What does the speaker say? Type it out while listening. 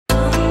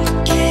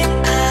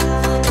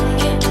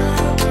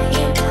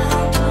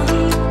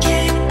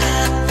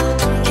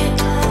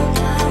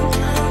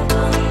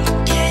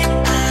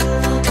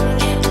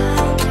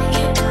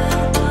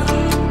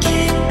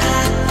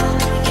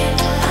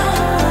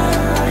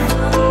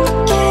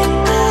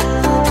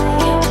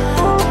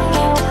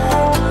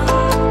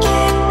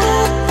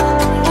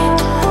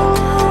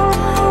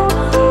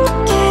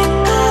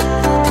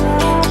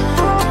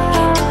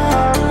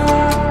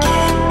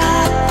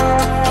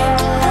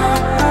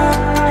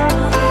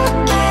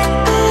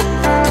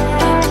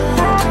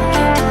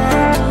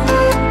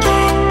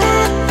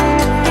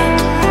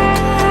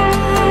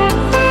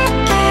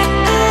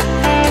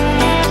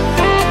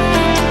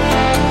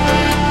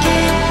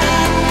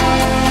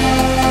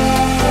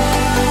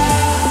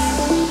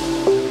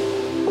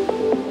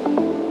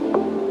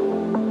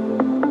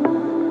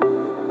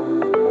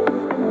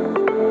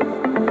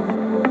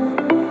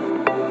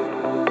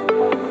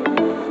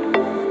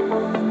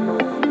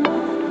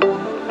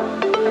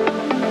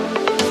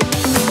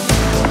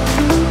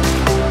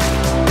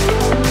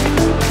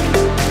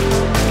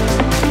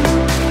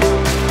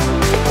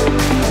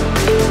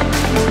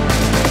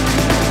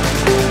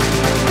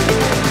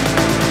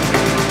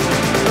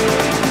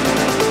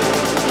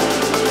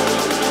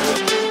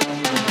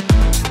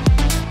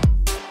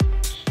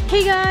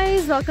Hey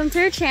guys, welcome to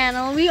our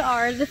channel. We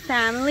are the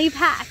Family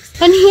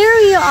Packs. And here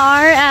we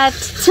are at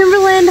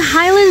Timberland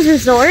Highlands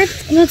Resort.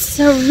 And it's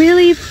a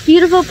really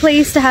beautiful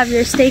place to have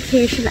your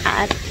staycation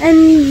at.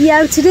 And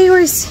yeah, today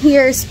we're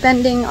here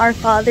spending our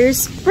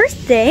father's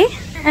birthday.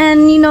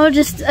 And you know,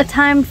 just a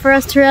time for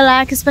us to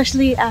relax,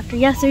 especially after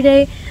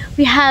yesterday.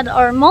 We had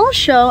our mall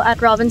show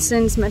at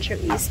Robinson's Metro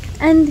East.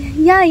 And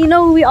yeah, you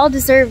know, we all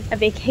deserve a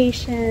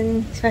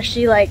vacation,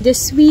 especially like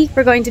this week.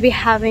 We're going to be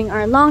having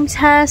our long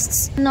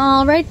tests and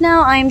all. Right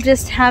now, I'm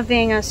just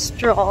having a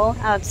stroll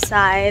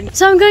outside.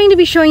 So I'm going to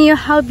be showing you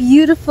how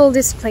beautiful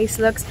this place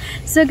looks.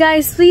 So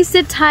guys, please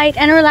sit tight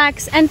and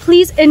relax and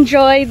please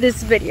enjoy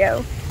this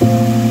video.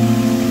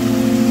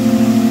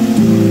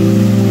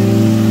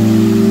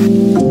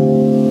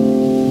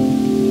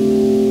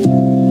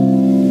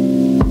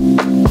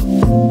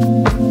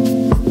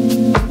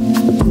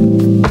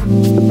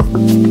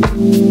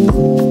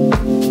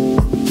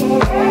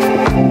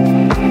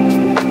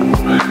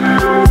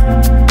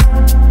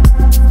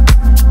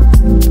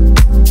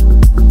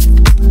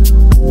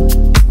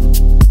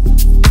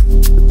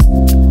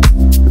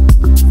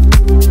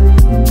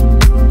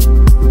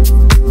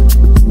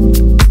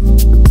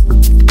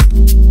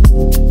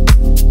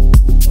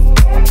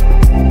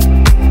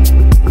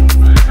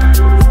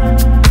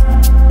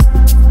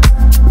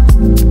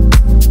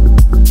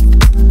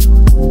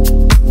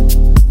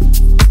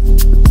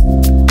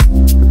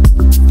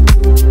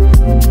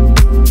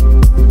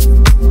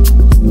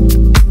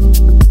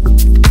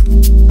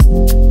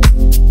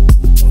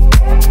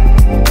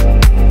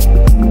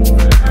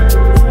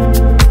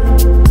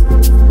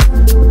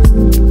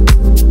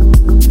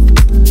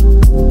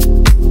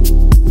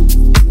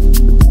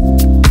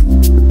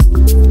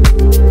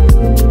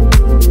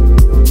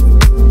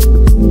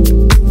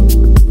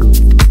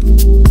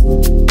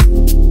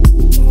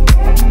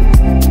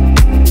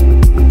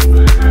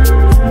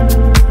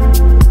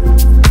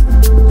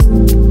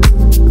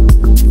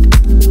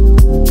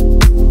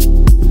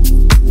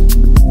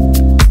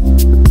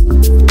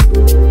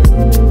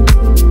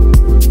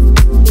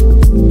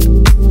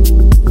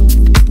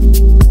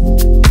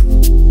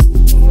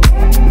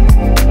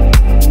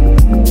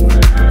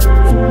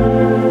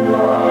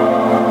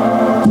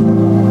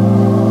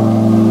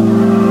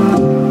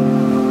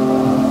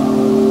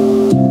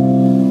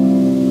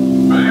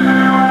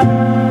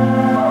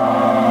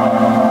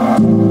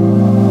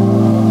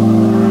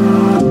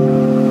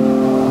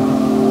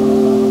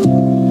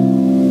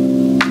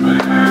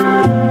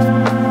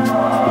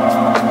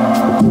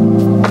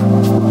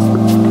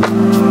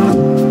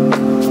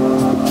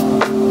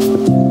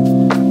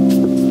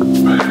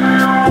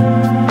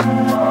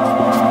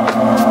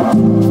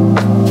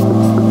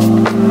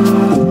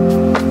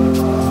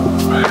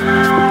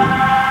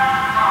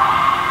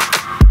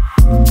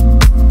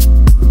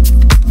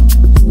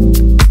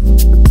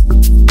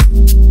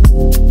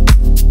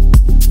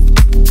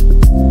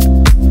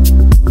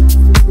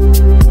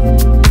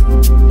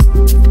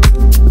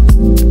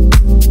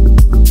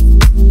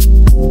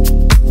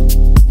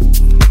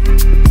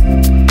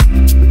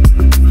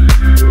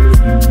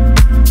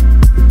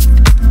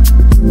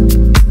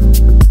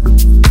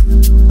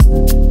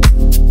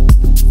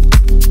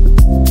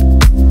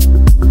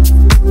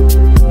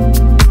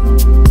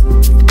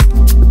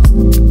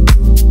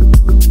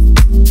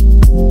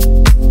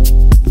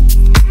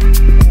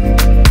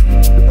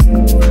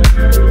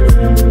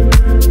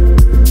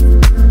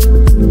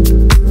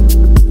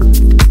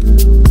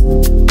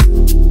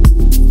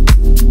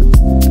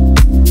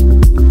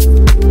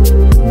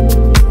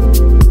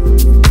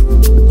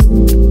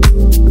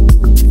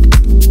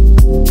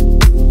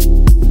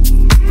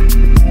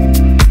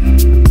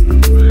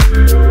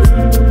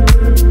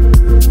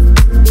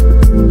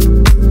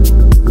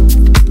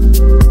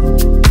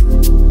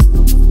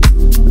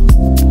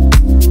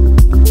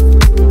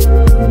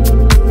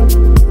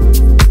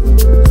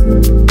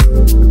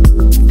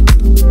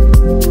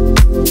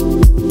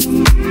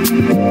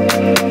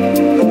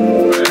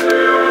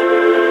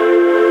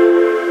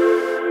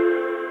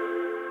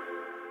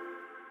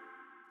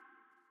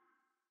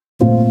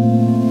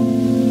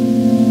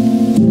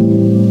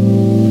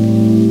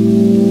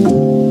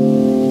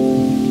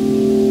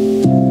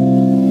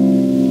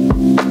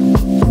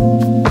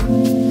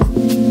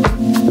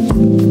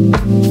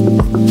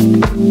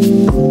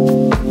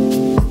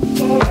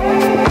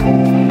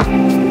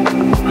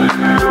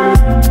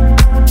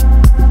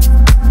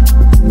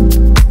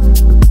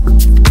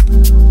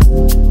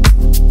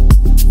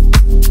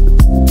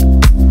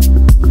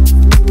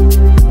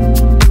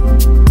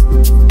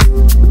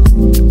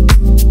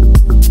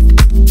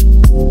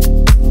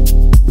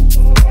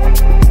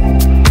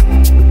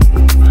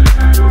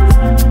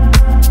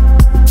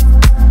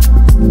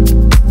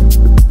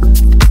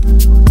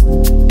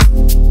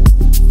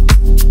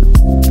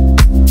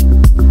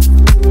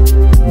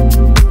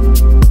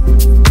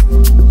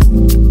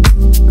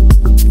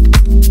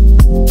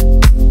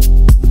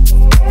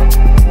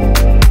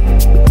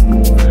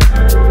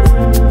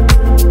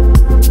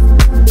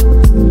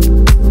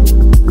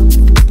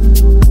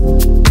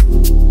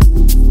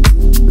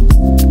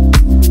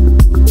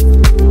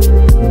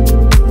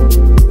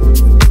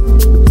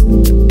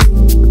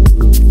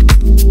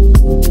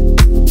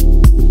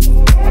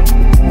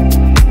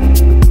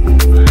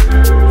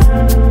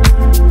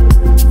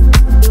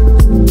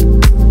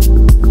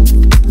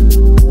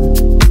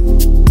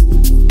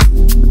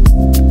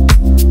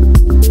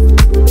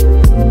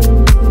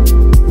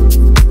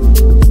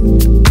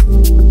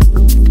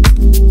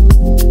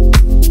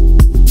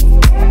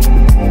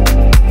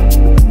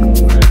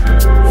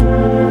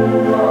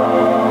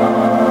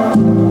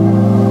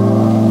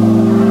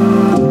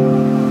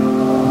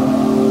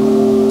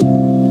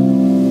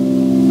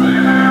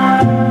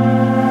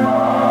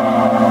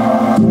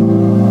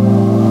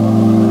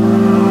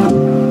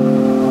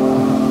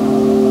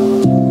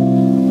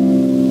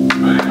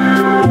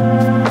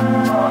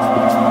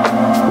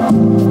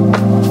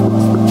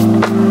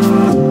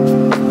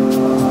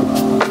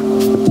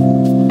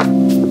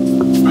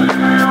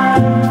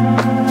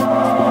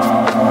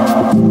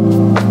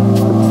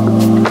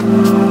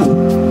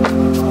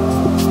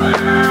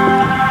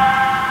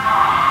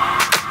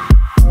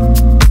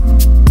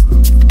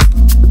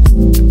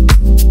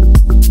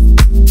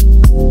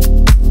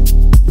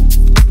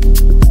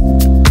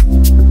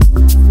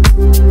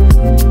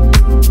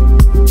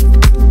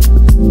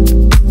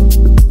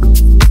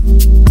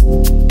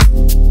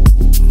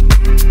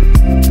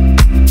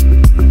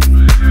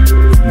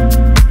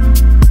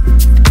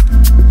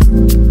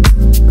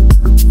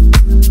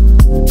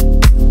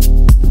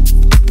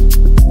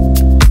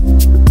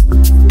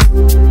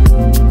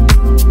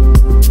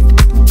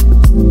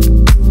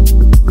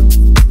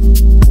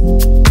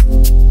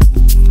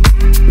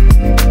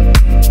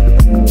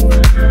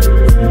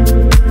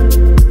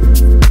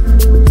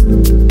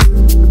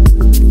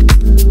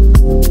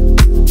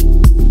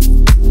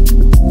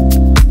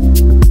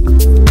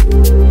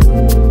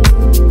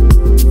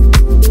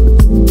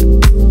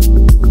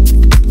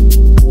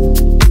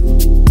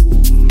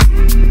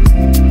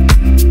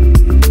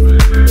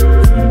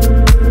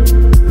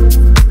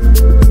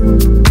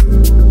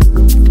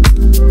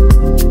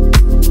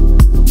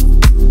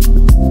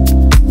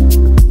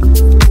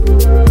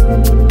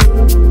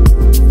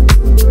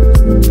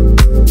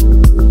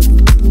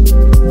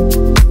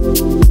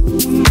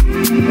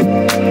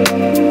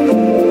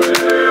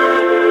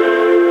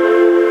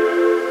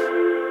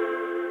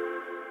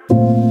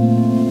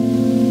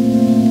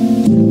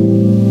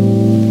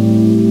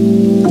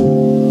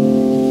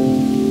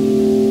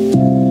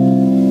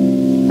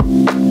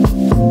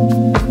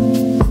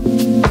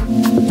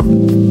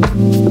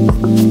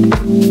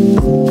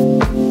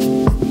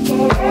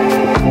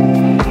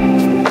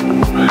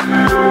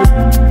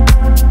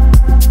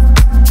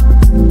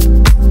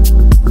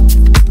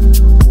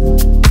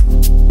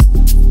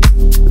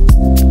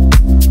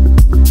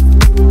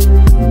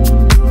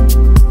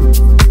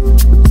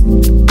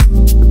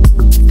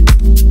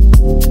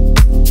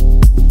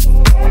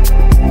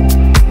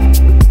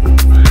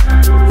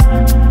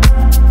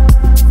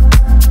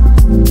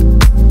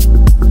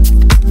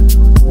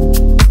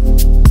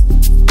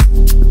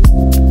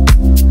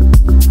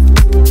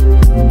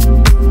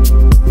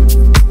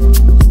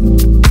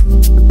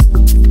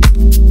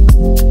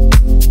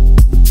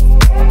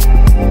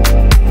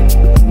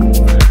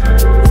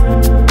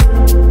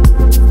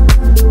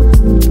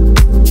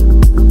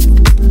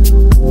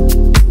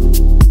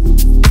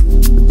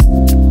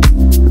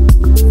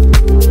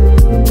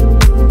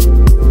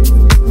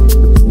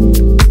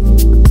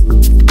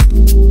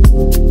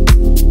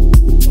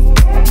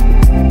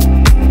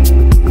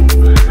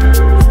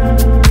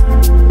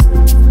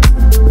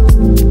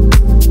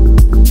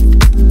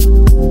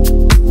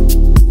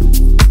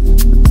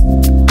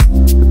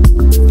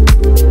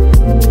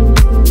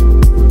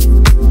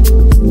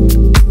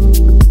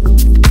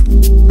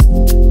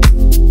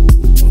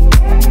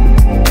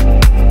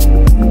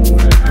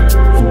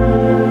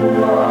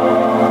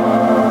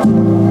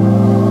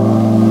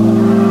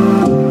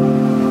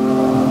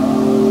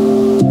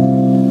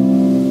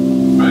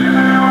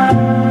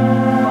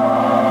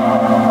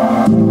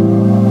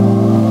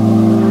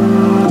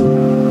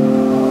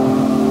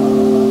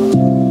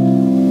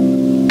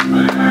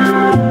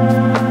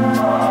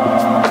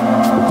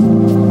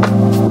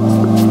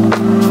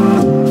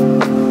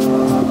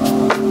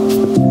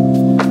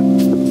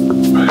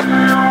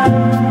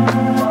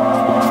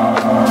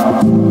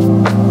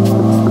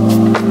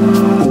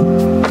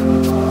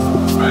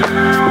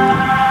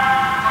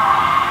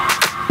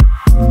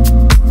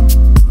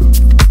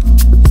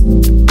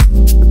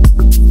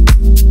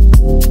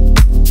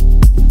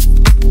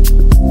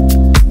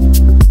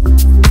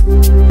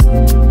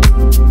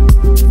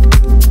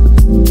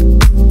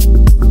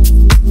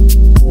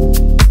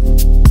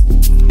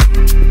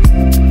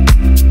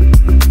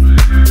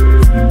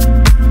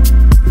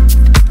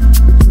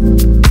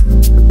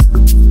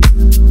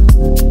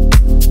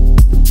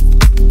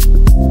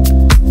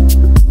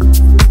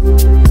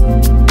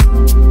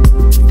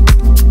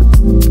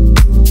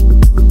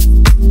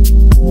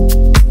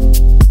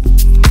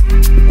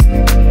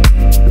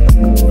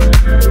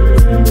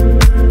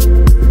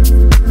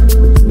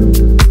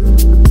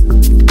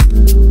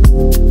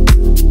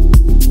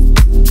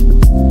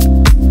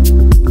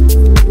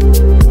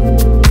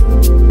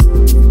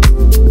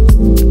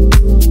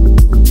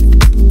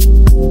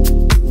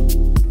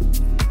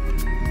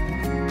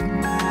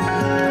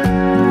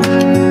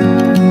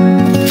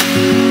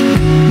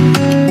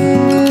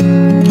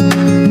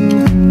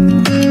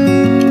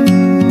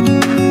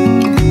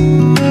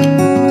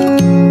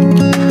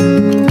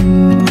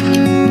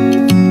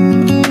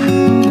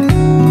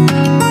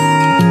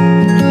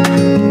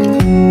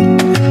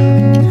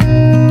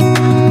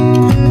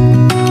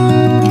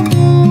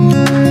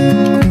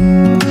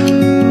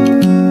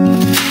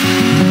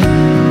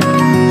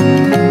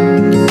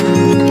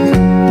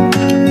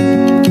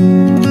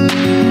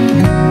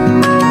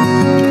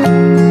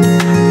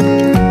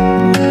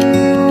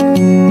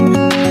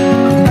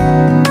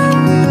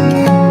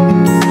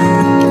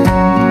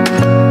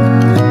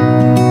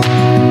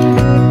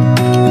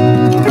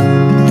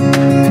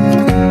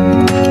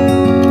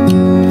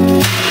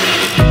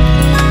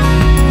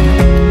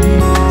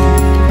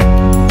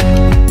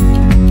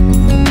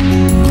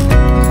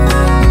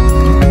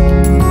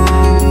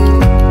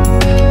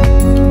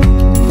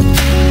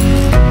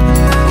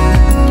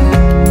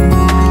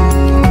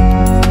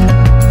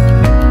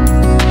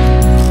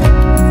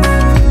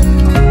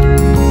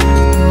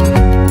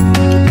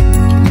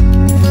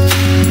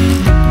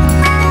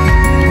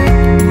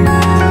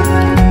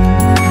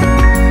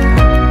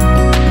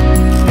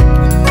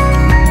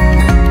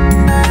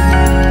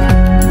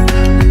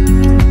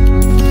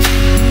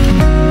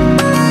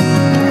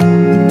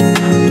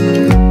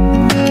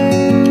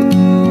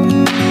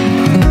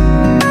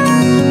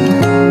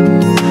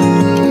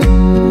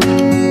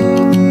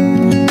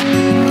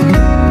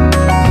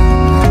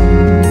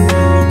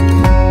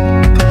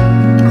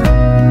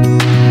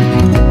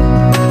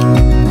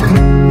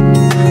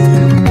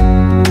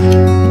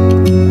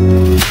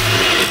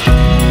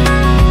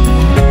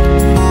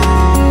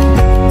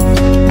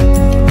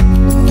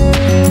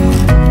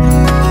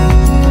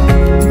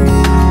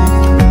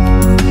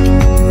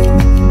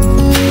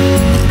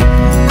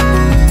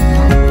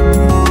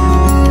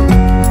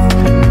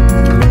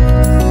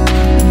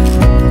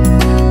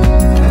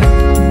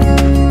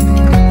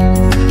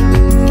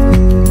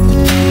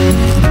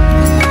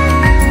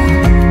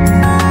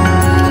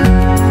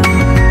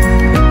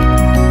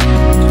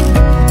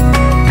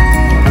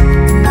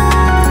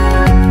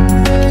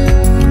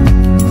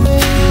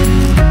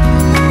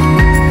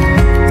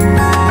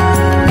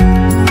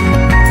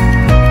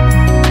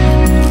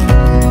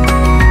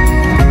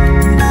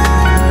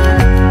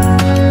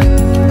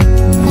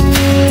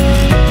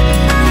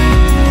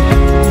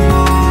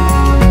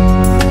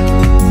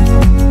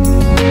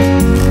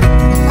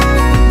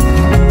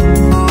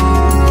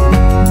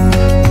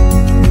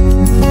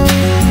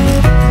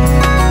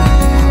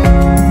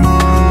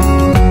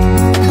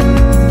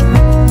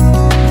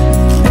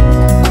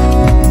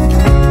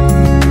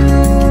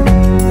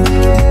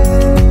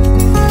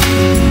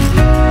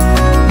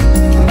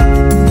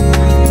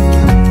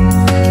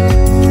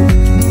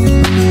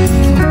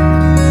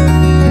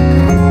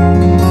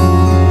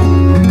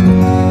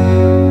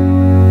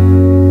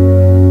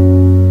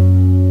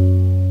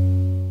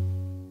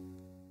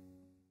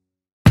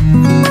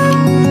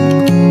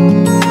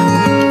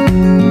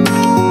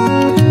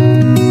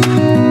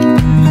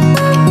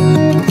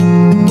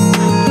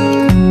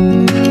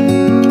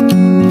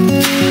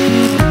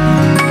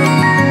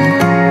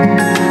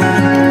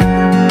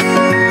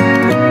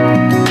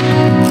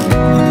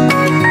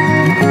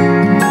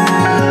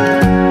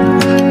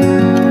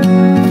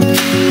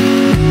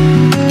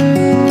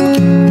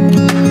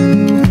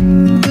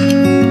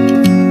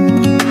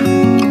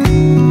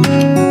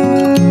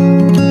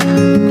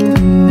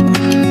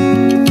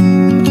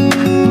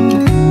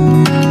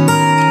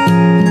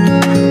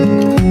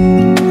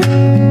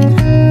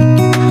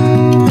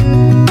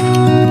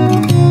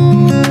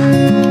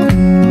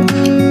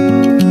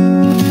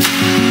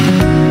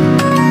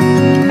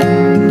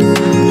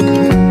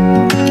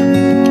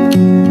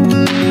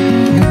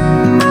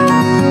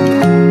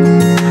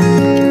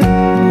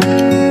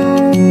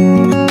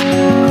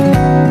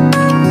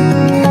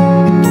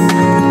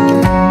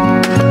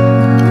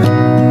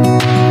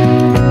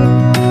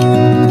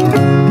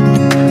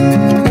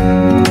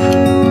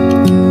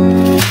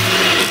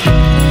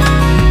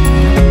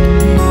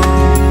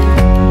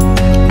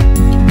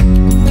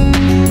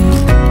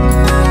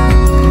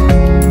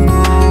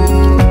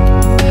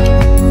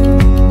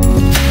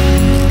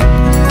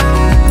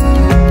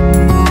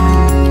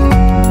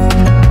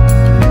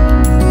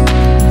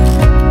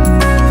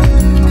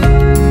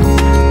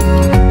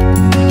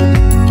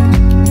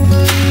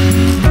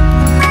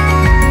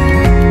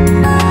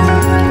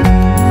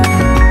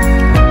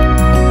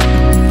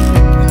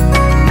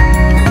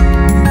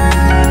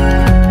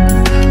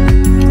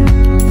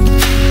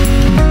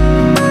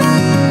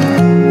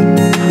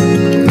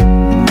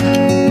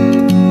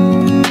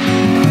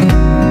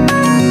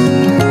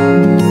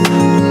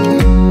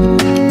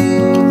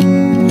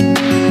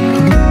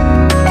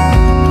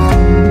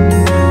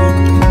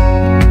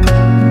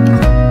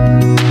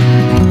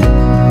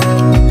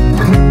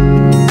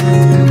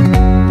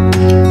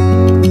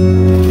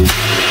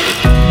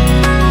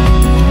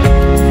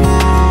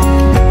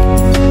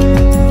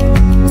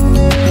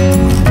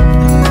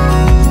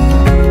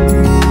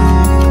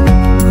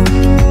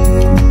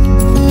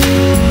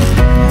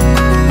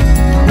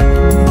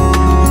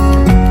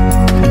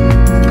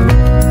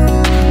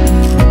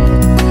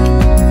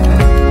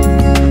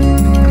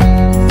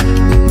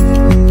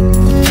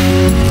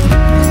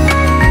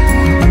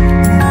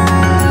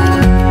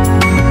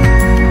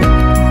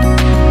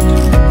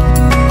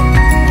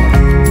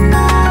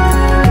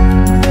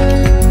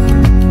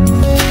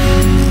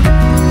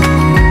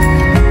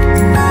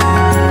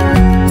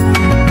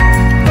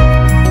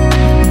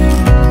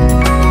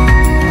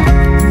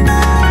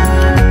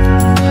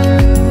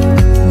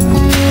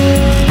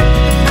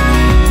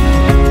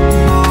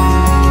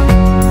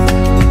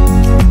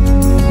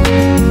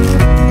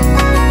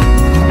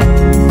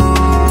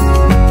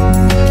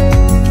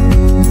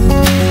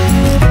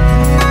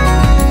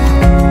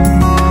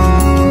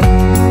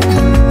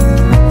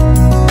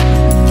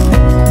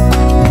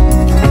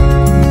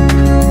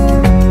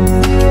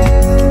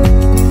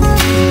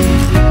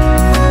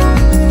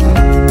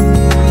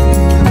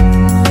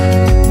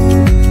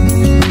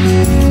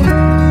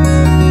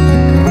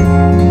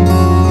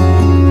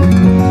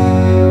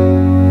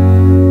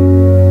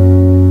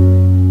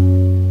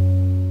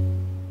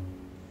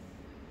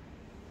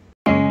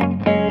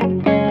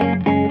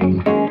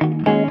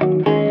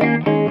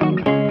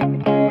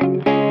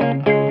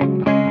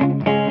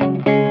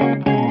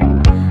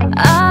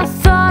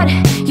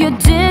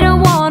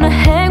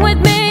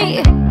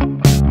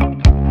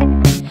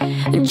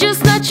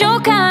 just not your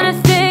kind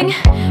of thing.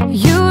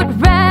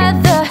 You'd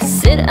rather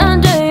sit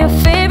under your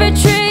favorite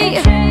tree.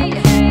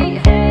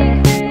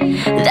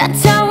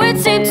 That's how it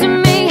seemed to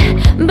me,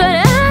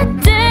 but I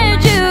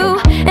dared you,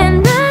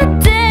 and I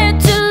dared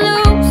to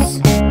lose,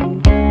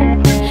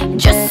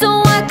 just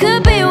so I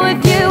could be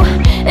with you.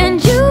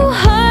 And you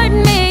hurt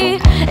me,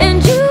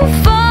 and you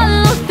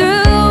follow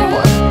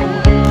through.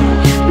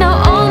 Now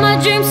all my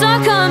dreams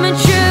are coming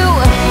true.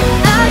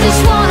 I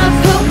just wanna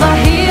put my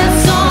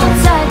heels on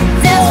tight,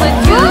 dance with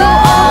you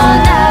all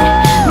night,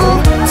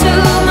 move to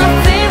my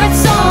favorite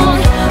song,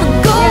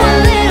 go a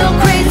little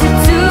crazy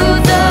to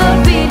the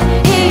beat,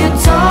 hear you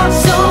talk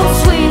so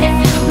sweet,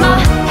 my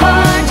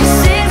heart just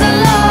sings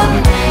along.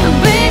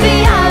 Baby,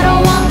 I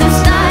don't want this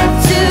night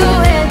to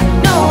end,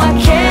 no I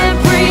can't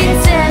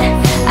pretend,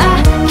 I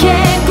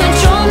can't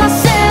control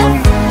myself,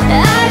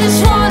 I just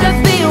wanna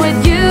be with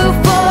you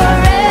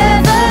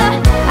forever.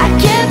 I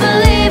can't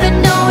believe it,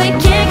 no it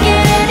can't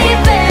get any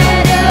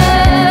better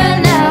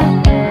now.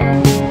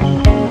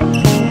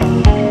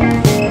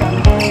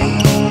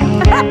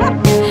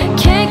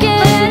 Can't get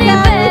any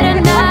better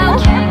now.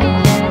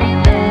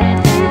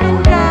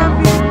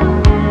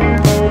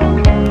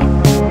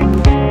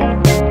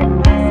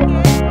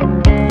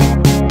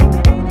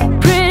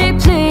 Pretty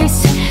please,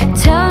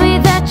 tell me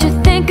that you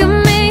think of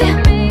me,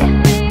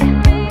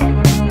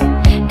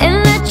 and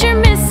that you're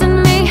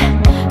missing me.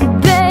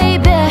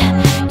 Baby,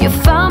 you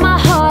found my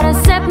heart and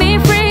set me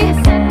free.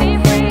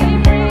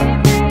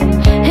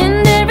 In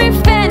every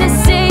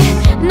fantasy,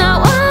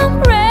 now I'm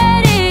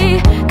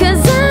ready,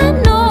 'cause I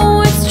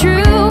know it's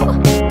true.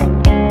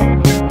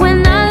 When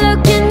I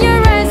look in your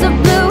eyes of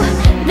blue,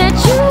 that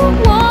you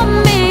want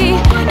me,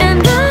 and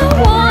I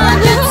want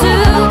you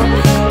too.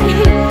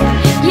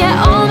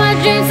 Yeah, all my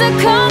dreams are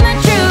coming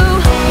true.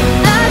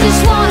 I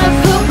just wanna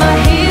put my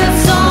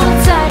heels on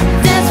tight,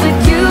 dance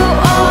with you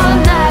all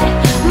night,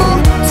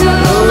 move to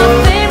my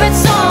favorite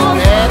song,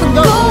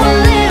 go a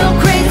little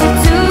crazy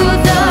to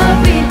the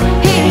beat,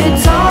 hear you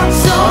talk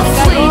so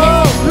sweet,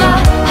 my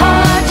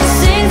heart just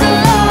sings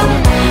along.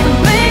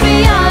 Baby,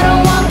 I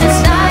don't want this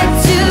night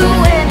to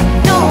end,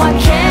 no I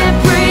can't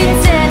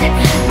pretend,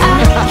 I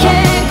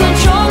can't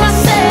control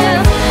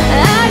myself,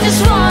 I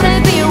just wanna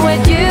be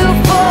with you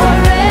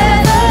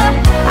forever.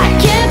 I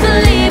can't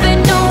believe it,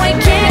 no it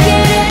can't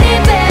get any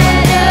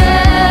better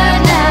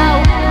now.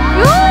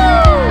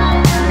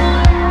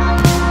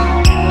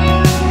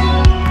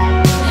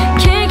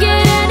 Can't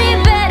get any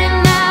better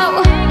now.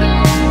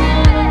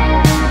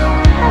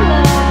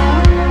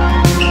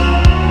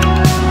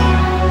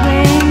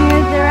 Playing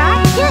with the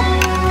rocket.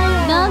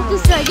 No,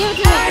 just give it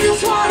to me. I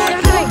just wanna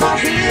put my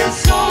heels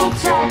so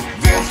tight,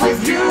 dance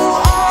with you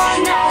all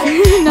night.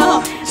 No.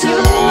 To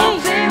my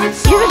favorite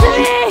song. Give it to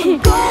me.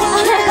 Go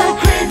a little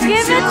crazy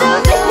Give it to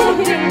to the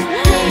me. beat.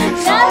 You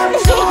talk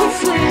so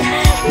sweet.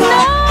 My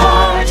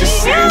heart just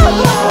sings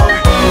along.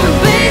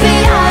 Baby,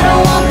 I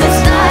don't want this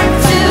night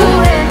to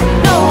end.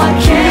 No, I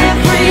can't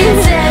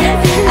pretend.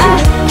 I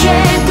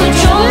can't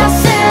control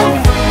myself.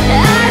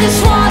 I just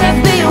wanna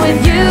be with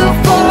you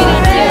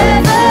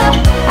forever.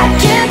 I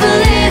can't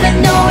believe it.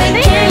 No, it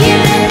can't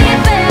get any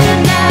better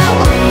now.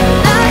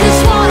 I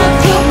just wanna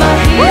put my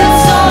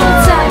heels on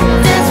tight,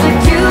 dance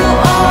with you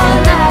all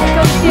night,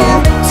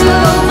 move to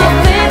my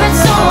favorite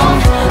song,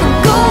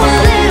 go a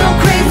little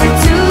crazy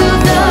to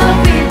the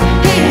beat,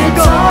 hear you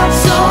talk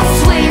so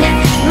sweet,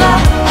 my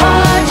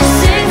heart just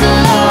sings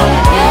along.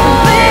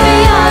 Baby,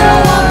 I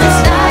don't want this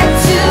night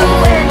to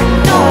end,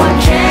 no I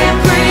can't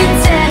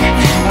pretend,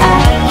 I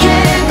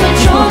can't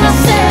control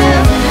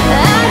myself,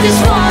 I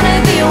just wanna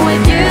be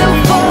with you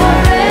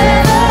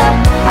forever.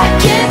 I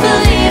can't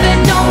believe it,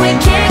 no it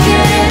can't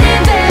get any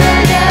better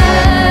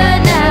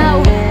now.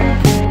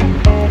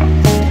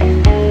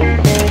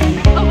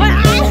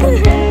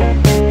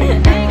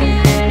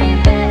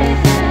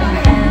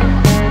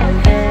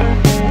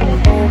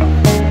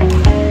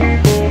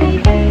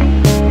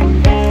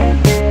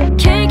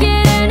 Can't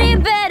get any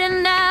better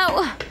now.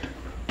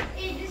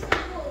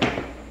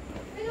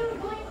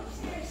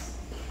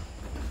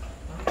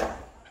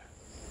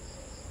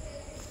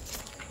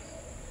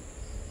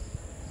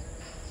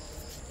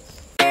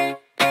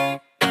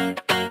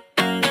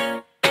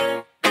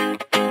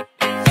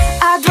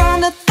 I'd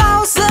run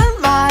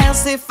 1,000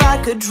 miles if I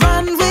could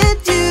run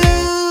with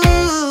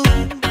you.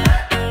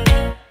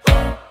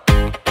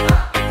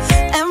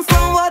 And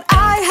from what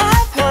I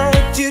have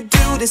heard, you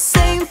do the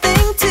same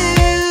thing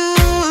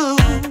too.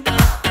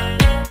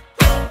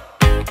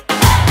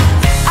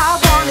 I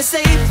wanna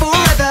stay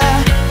forever,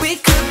 we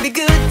could be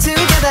good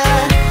together.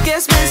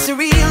 Guess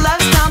misery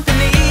loves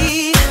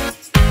company.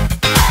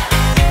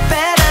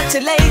 Better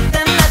too late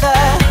than never,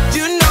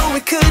 you know we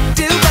could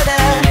do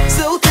better.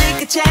 So take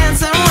a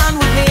chance and run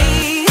with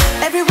me.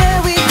 Everywhere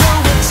we go,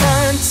 we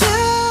turn to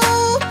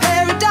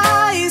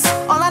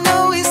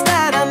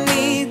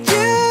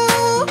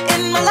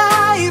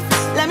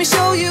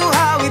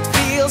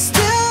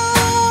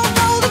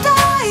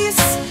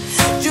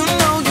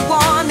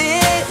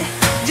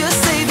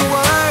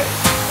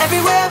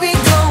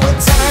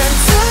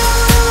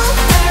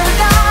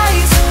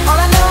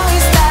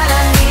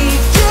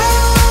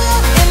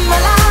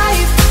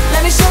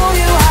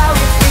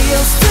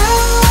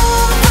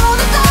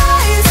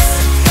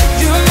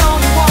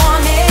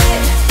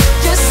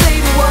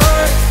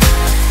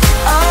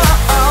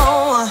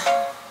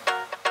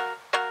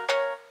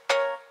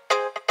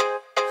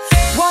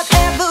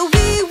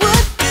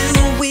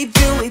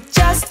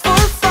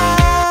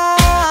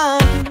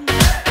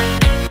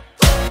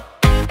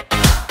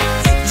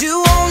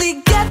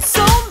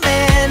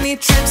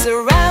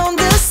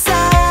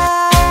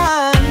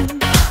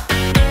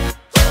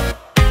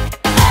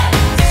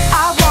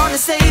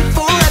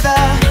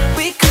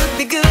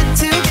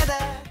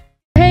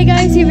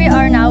guys, here we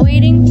are now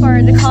waiting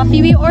for the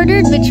coffee we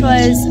ordered, which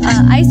was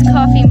iced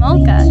coffee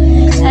mocha.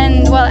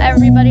 And while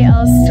everybody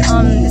else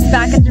is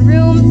back at the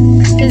room,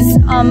 because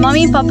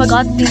mommy and papa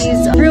got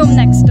these room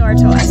next door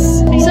to us.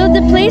 So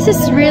the place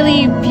is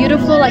really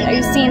beautiful. Like, are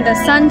you seeing the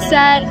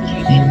sunset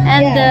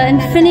and the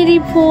infinity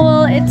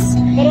pool? It's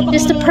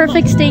just a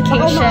perfect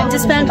staycation to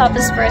spend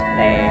papa's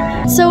birthday.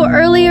 So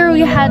earlier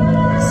we had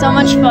so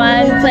much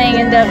fun playing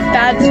in the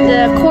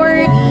basketball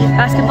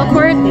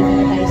court.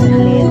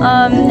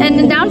 And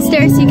then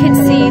downstairs you could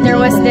see there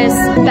was this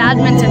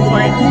badminton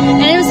court.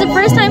 And it was the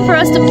first time for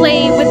us to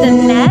play with the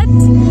net.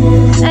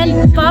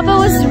 And Papa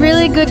was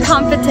really good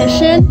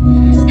competition.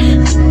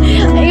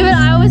 Even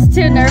I was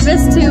too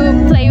nervous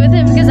to play with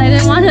him because I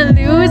didn't want to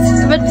lose.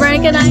 But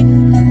Veronica and I,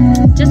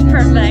 just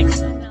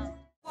perfect.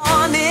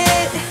 On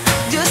it,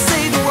 just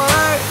say the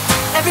word.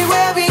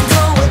 Everywhere we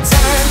go, we'll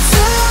turn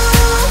to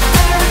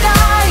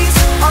paradise.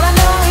 All I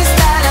know is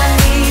that I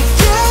need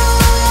you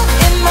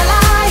in my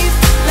life.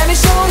 Let me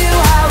show you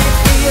how it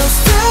feels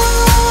to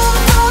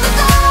roll the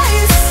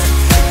dice.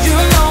 You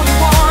know you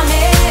want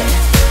it,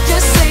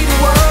 just say the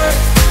word.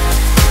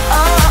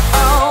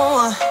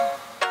 Oh.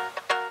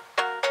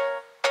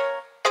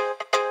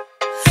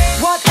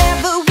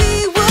 Whatever we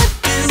would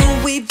do,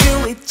 we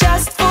do it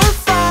just for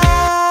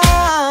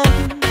fun.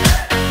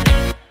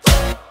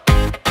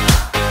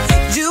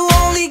 You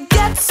only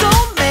get so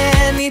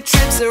many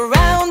trips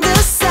around the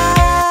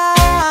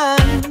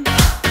sun.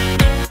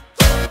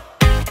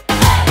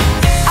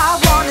 I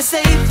wanna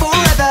say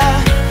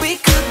forever, we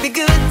could be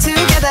good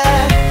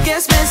together.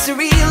 Guess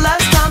mystery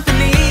loves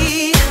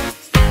company.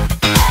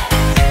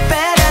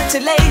 Better too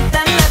late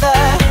than never.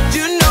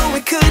 You know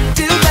we could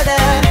do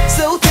better.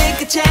 So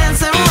take a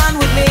chance and run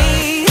with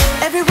me.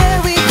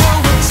 Everywhere we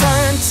go, we'll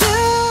turn to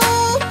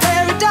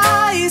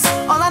paradise.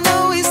 All I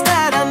know is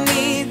that I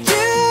need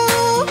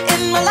you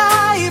in my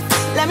life.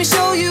 Let me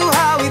show you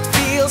how it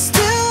feels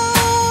to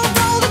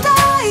roll the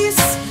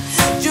dice.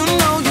 You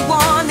know you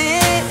want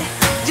it,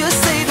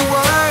 just say the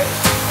word.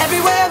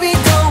 Everywhere we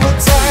go, we'll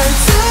turn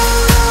to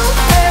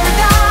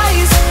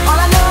paradise. All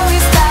I know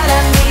is that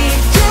I need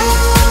you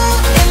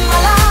in my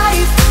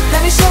life.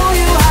 Let me show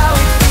you how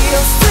it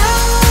feels to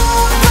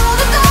roll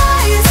the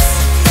dice.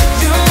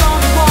 You know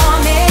you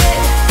want it,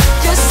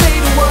 just say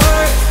the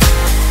word.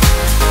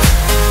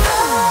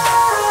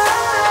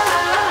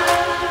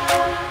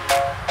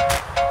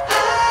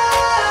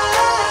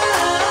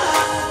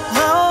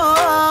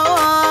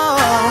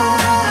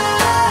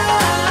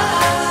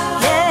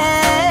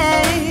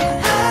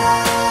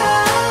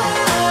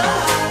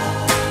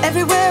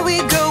 Everywhere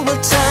we go,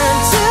 we'll turn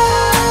to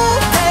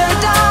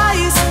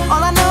paradise.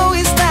 All I know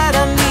is that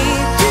I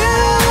need you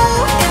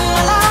in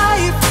my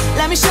life.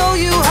 Let me show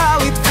you how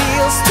it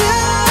feels to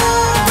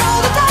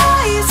roll the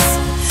dice.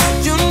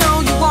 You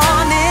know you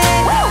want it,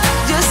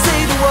 just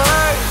say the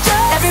word.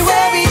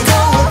 Everywhere we go,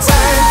 we'll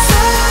turn to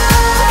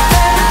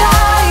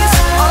paradise.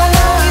 All I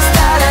know is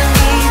that I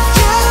need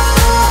you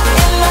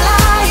in my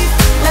life.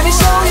 Let me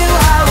show you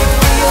how it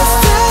feels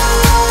to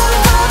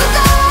roll the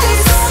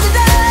dice.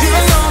 You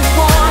know you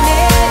want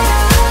it,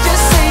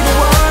 just say the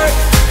word.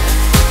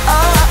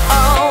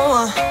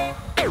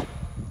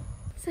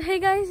 So hey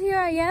guys, here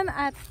I am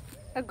at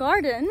a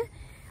garden,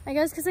 I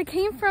guess, because I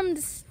came from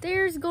the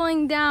stairs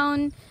going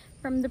down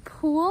from the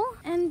pool,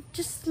 and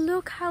just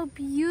look how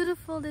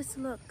beautiful this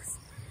looks.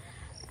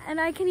 And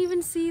I can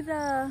even see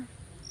there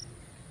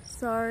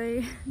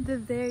you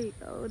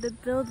go, the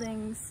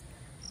buildings.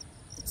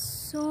 It's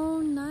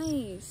so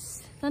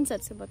nice.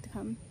 Sunset's about to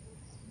come.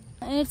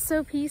 And it's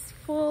so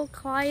peaceful,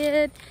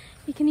 quiet.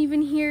 You can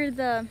even hear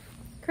the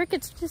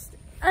crickets. Just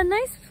a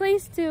nice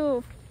place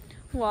to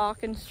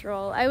walk and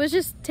stroll. I was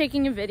just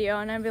taking a video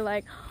and I'd be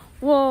like,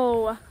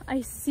 whoa,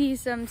 I see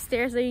some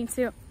stairs leading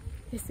to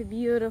this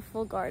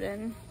beautiful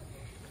garden.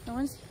 No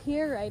one's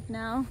here right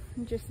now,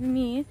 just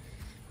me.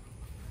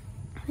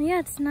 Yeah,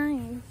 it's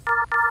nice.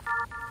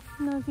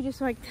 You know, if you just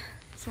want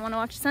to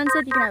watch the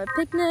sunset, you can have a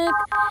picnic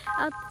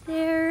out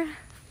there.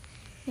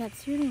 Yeah,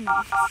 it's really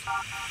nice.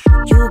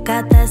 You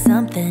got that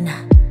something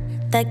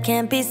that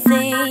can't be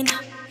seen.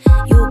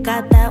 You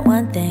got that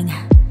one thing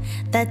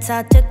that's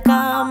hard to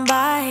come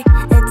by.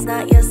 It's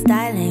not your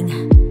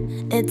styling,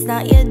 it's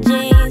not your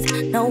jeans.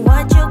 No,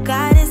 what you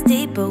got is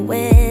deeper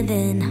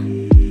within.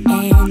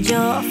 And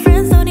your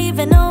friends don't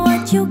even know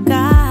what you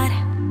got.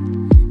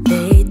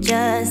 They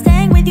just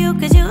hang with you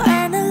cause you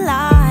earn a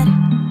lot.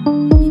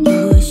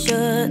 You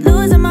should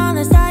lose them all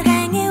and start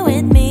hanging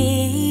with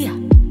me,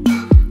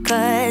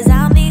 cause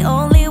I'm the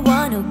only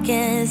one who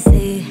can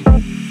see.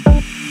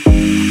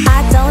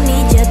 I don't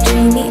need your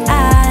dreamy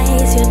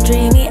eyes,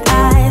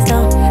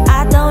 no.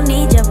 I don't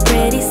need your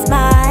pretty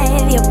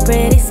smile,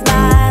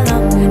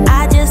 no.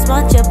 I just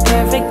want your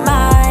perfect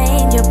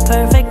mind,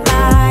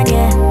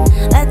 yeah.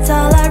 That's all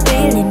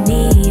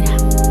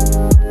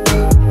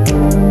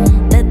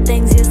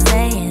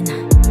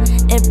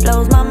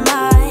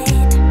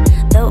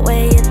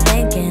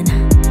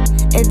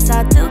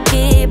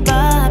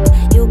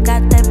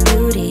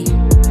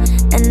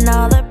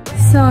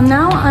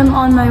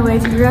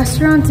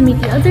restaurant to meet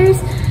the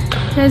others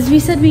because we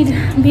said we'd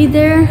be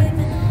there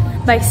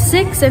by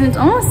 6 and it's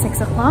almost 6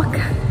 o'clock.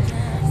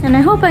 And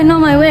I hope I know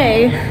my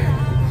way.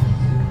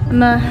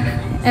 I'm a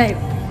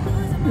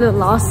little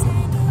lost.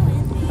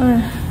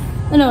 Oh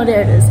no,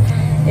 there it is.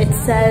 It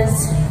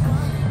says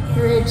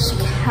Ridge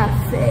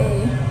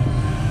Cafe.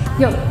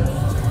 Yo,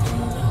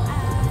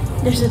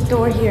 there's a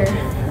door here.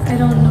 I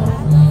don't know if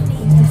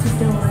this is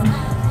the one.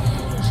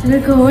 Should I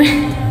go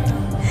in?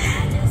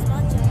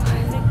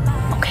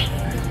 Okay,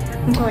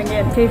 I'm going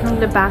in. Okay, from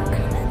the back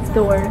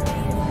door.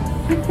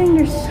 I think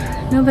there's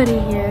nobody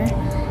here.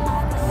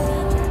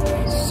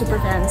 Super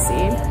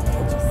fancy.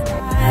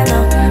 I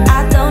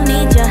don't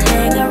need your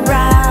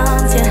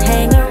hang-arounds, your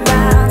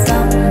hang-arounds.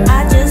 I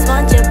just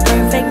want your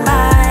perfect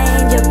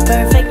mind,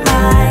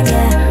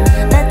 yeah.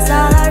 That's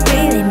all I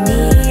really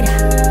need.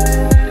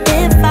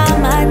 If I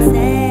might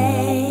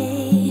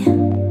say,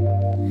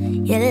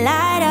 you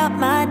light up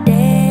my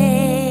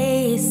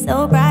day so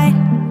bright.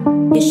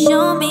 You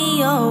show me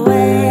your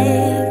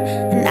way,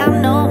 and I'm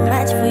no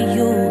match for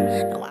you.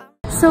 No,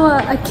 So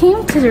I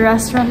came to the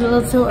restaurant a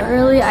little too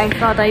early. I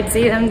thought I'd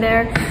see them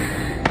there.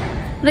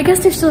 But I guess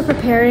they're still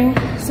preparing.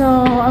 So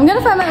I'm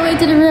gonna find my way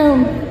to the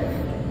room.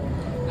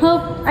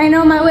 Hope I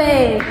know my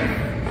way.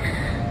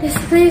 This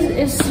place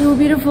is so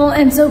beautiful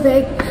and so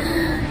big.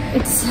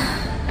 It's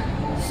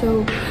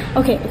so...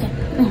 Okay.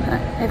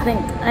 I think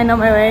I know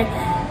my way.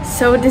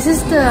 So this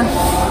is the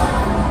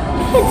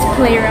kids'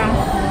 playroom.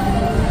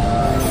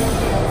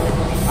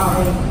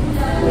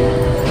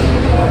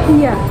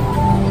 Yeah.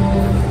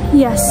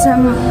 Yes,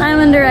 I'm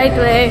on the right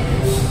way.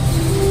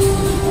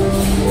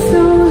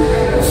 So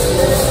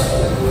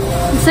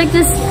it's like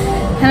this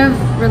kind of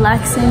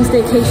relaxing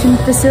staycation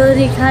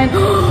facility kind.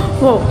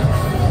 Whoa!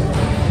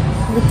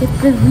 Look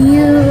at the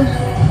view.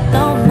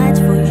 don't match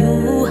for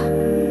you.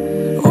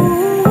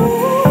 Ooh,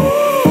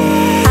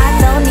 I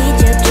don't need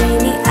your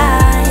dreamy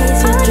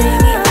eyes,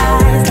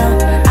 no.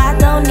 I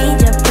don't need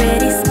your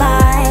pretty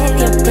smile,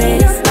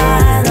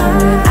 no.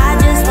 I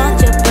just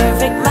want your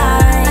perfect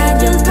mind,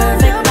 yeah.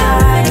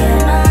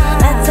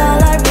 That's all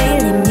I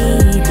really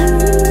need.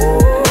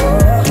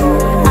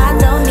 I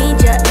don't need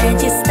your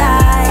edgy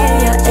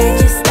style,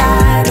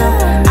 no.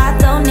 I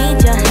don't need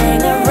your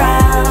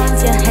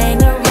hang-arounds,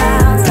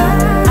 no.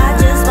 I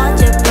just want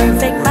your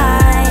perfect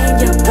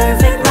mind, yeah.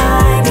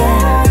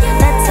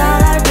 That's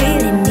all I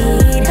really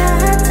need.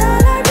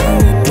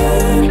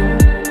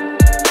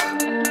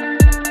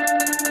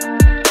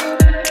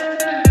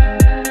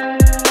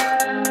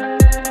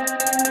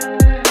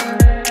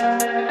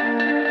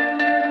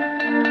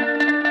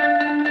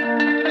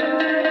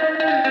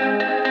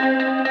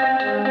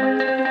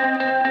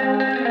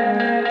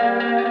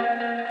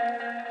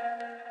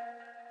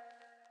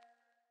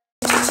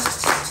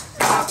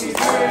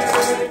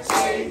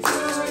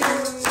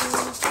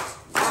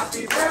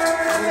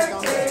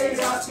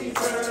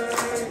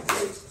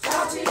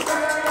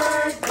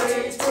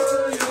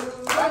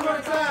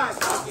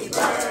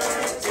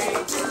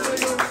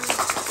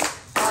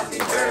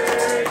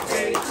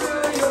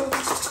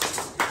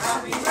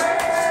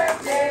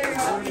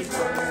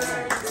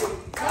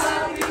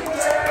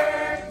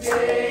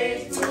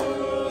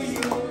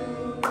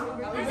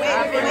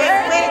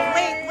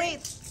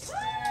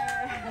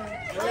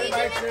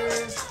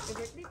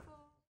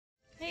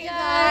 Hey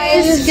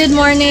guys, good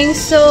morning.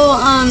 So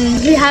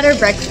we had our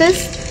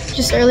breakfast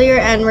just earlier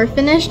and we're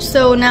finished.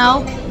 So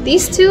now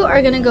these two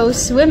are gonna go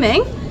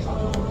swimming.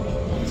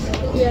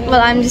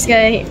 Well, I'm just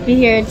gonna be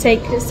here to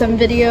take some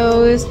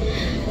videos.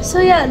 So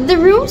yeah, the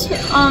rooms,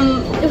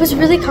 it was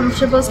really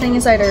comfortable staying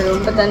inside our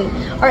room, but then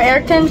our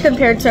aircon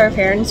compared to our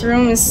parents'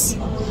 room is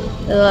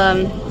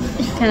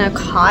kind of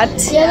hot.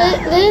 Yeah,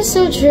 that is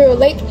so true.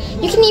 Like,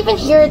 you can even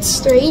hear it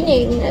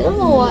straining. I don't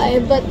know why,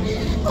 but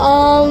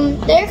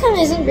the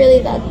aircon isn't really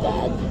that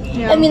bad.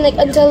 Yeah. I mean, like,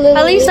 until a little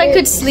At least I later,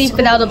 could sleep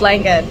without a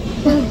blanket.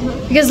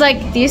 Because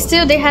like these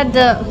two, he had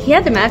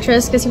the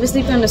mattress because he was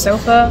sleeping on the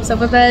sofa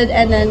bed,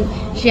 and then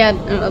she had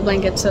a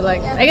blanket. So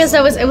like, I guess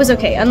it was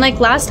okay. Unlike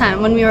last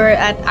time when we were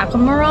at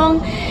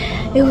Akamarong,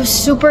 it was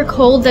super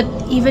cold that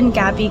even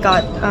Gabby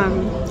got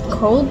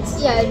cold.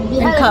 Yeah, we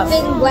and had cuff. a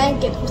thin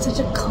blanket for such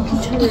a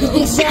cold room.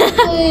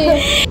 Exactly.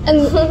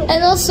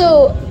 and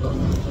also,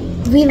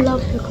 we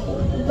love the cold.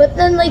 But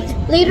then, like,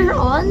 later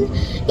on,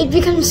 it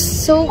becomes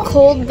so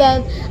cold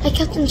that I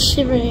kept on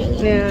shivering.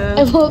 Yeah.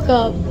 I woke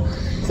up.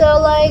 So,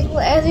 like,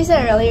 as we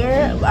said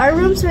earlier, our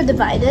rooms were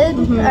divided.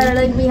 Or,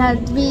 like, we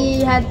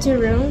had two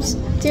rooms,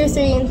 2,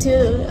 3, and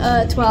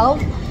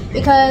 12,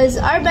 because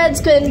our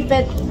beds couldn't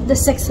fit the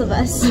 6 of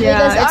us. Yeah,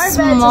 because our it's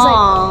beds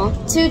small.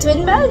 was like 2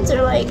 twin beds,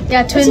 or like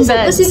Twin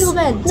beds. a single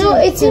bed. No,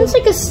 it seems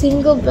like a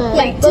single bed.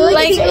 Like, but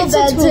like, a single it's a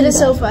bed to twin the bed.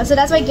 sofa. So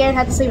that's why Garrett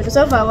had to sleep on the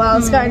sofa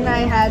while Scott and I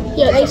had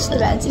the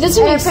beds. It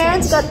doesn't And our make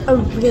parents sense. got a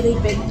really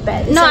big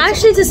bed. It's No, like-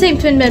 actually it's the same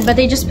twin bed, but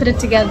they just put it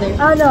together.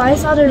 Oh no, I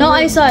saw the. No,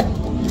 I saw it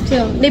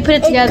too. They put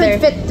it together.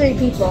 It could fit 3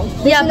 people.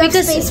 There's Yeah, enough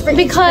because space for each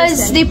because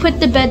person. they put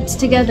the beds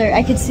together.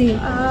 I could see.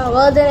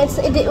 Well, then it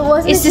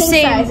wasn't It's a the king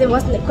same. size. It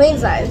wasn't a queen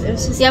size. It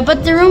was just Yeah,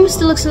 but the room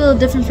still looks a little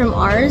different from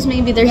ours.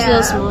 Maybe they're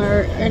still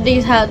smaller. Or they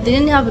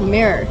didn't have a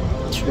mirror.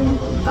 True.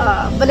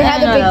 but it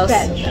had And a what big else?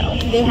 bed though.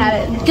 They had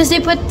it. Because they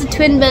put the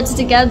twin beds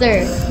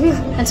together.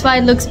 That's why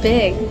it looks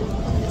big.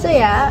 So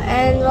yeah,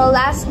 and well,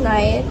 last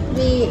night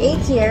we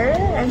ate here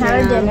and had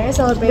our dinner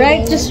celebrating.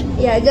 Right, just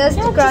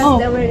across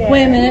the over there.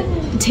 wait a minute.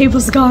 The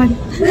table's gone.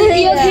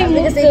 Yeah,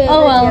 because they Oh,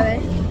 put well. it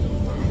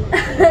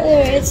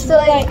together. So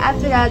like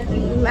after that,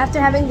 after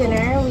having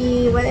dinner,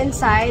 we went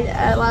inside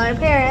while our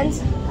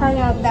parents hung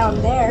out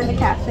down there in the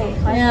cafe.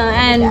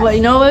 Yeah, and what,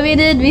 you know what we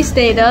did? We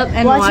stayed up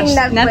and Watching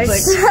watched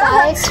Netflix.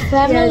 Netflix.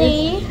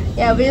 Family.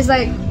 Yeah, we just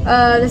like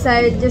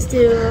decided just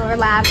to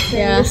relax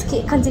and just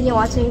continue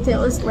watching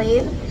till it was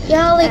late.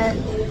 Yeah, like And-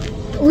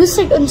 it was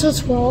like until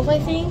 12, I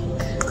think.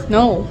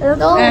 No.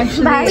 No,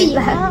 Actually-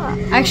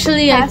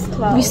 Actually, Past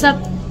 12. we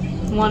slept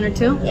 1 or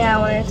 2. Yeah,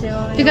 1 or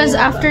 2. Because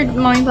after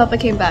Mommy and Papa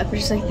came back,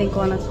 which is I think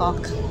 1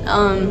 o'clock,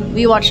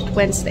 we watched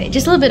Wednesday,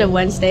 just a little bit of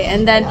Wednesday,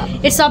 and then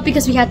it stopped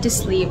because we had to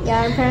sleep.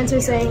 Yeah, our parents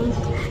were saying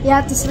you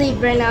have to sleep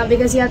right now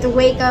because you have to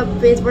wake up.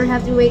 We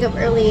have to wake up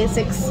early at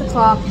 6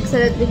 o'clock so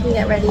that we can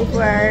get ready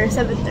for our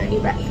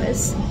 7:30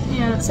 breakfast.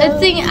 Yeah. So I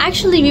think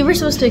actually we were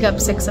supposed to wake up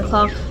 6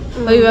 o'clock,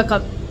 but we woke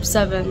up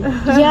 7.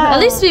 Yeah. At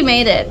least we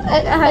made it.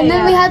 And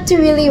then we had to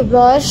really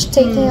rush,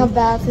 taking a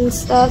bath and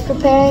stuff,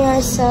 preparing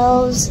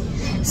ourselves.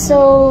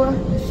 So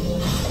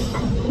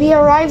we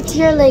arrived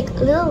here like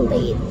a little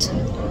late.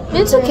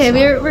 It's okay.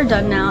 We're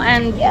done now,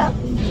 and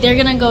they're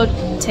gonna go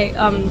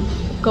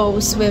go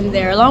swim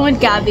there along with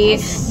Gabby.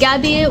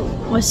 Gabby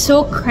was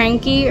so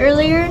cranky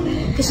earlier.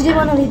 Because she didn't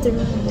want to leave the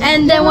room.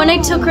 And then when I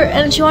took her,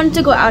 and she wanted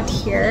to go out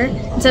here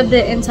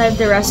inside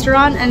the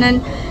restaurant, and then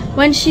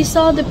when she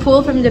saw the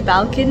pool from the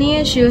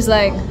balcony, she was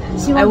like,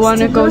 "I want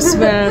to go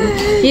swim.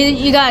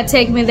 You gotta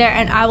take me there,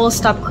 and I will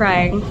stop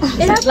crying."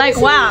 Like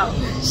wow.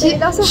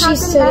 It also happened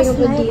setting last up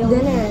a night deal.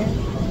 dinner.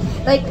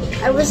 Like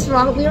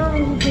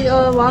we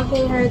were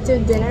walking her to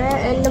dinner,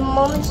 and the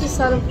moment she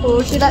saw the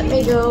pool, she let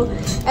me go,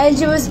 and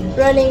she was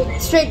running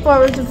straight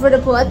forward for the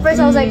pool. At first,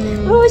 I was like,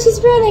 "Oh,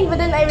 she's running," but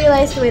then I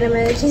realized, wait a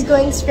minute, she's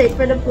going straight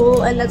for the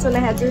pool, and that's when I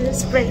had to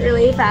sprint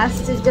really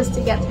fast just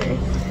to get her.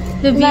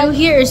 The view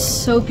here is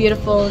so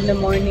beautiful in the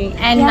morning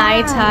and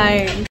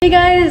nighttime. Hey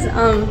guys,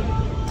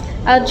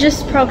 I'll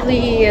just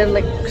probably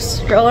like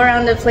stroll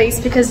around the place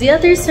because the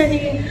others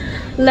already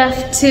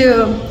left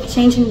to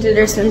change into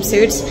their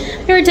swimsuits.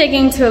 We were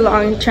taking too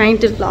long trying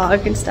to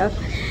vlog and stuff.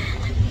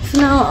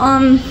 So now,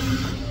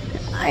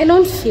 I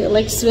don't feel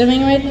like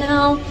swimming right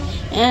now,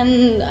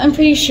 and I'm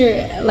pretty sure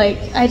like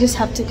I just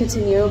have to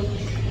continue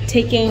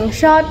taking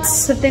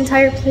shots of the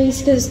entire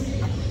place because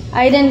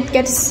I didn't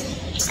get to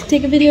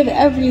take a video of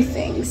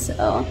everything.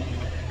 So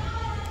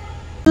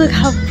look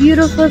how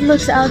beautiful it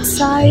looks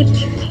outside.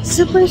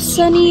 Super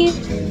sunny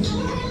and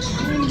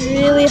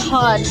really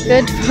hot.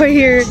 Good for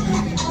your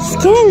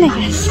skin, I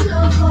guess.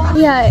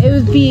 Yeah, it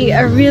would be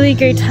a really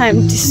great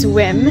time to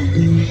swim.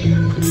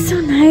 It's so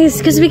nice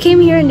because we came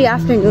here in the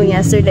afternoon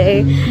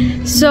yesterday.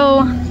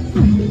 So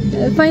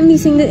finally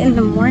seeing it in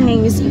the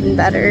morning is even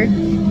better,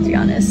 to be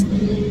honest.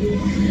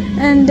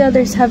 And the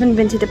others haven't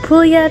been to the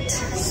pool yet,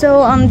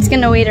 so I'm just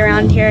gonna wait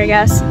around here, I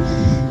guess.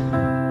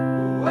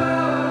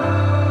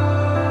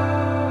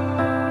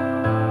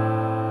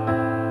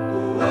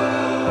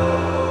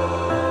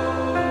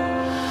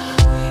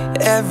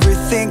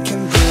 Everything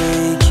can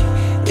break,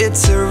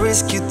 it's a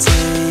risk you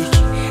take.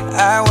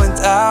 I went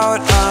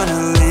out on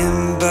a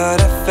limb,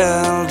 but I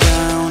fell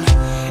down.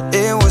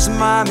 It was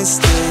my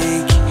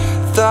mistake,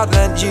 thought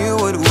that you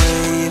would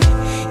wait.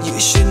 You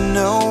should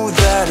know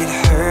that it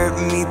hurt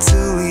me to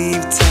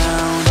leave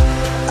town.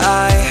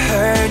 I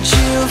heard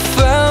you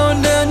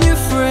found a new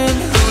friend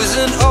who's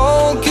an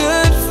old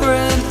good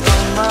friend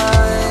of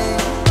mine.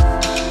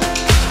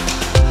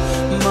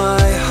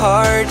 My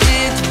heart,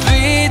 it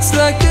beats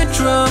like a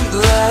drum,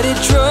 let it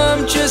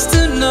drum just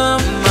to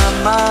numb my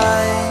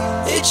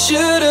mind. It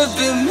should have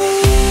been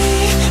me,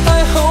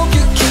 I hope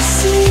you can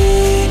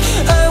see.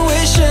 I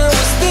wish I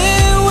was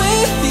there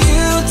with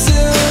you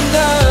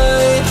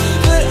tonight,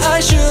 but I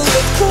should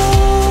let go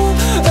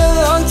a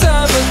long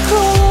time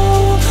ago.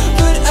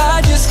 But I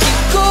just keep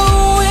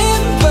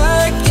going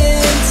back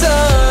in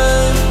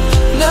time,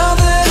 now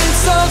that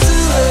it's all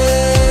too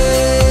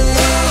late.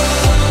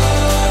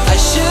 I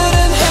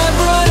shouldn't have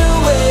run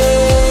away.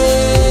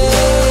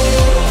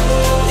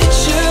 It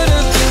should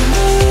have been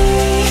me,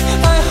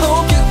 I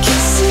hope you can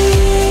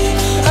see.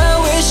 I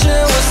wish I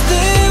was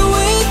there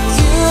with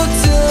you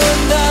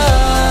tonight.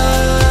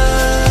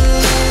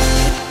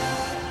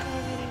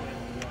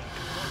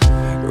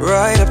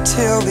 Right up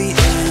till the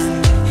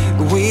end,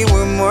 we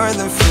were more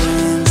than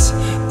friends.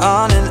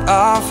 On and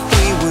off,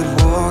 we would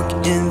walk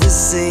in the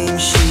same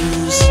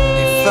shoes.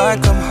 If I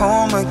come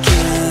home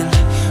again,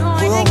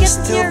 will we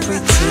still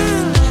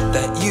pretend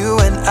that you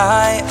and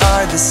I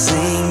are the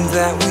same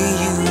that we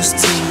used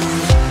to?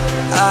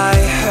 I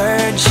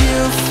heard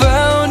you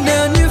found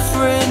a new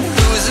friend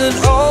who's an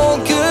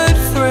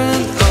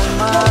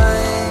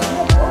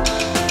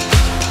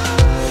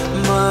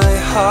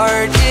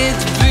heart, it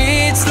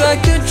beats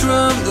like a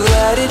drum.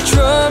 Let it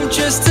drum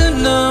just to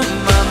numb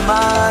my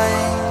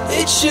mind.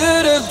 It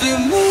should have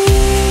been me,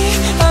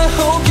 I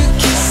hope you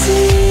can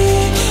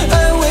see.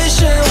 I wish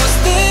I was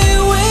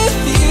there with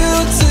you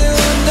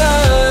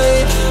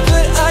tonight,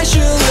 but I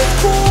should have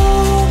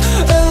gone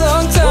a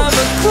long time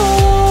ago.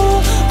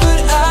 But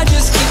I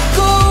just keep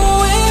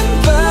going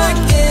back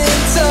in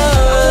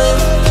time.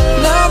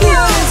 Now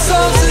that it's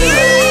all too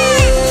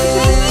late,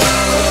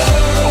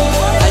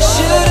 I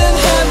shouldn't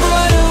have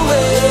run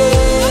away.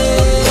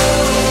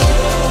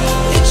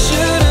 It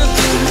should have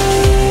been me,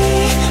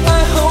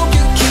 I hope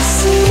you can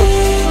see.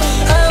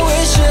 I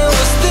wish I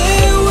was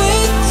there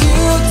with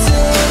you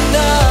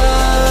tonight.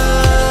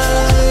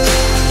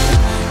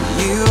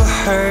 You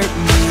hurt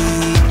me,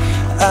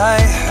 I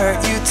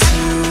hurt you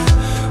too.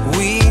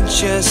 We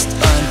just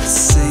aren't the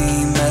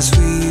same as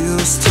we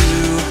used to.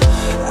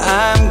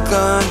 I'm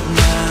gone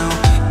now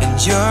and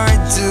you're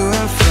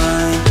doing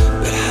fine,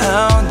 but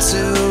how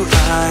do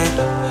I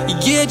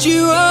get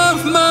you off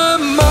my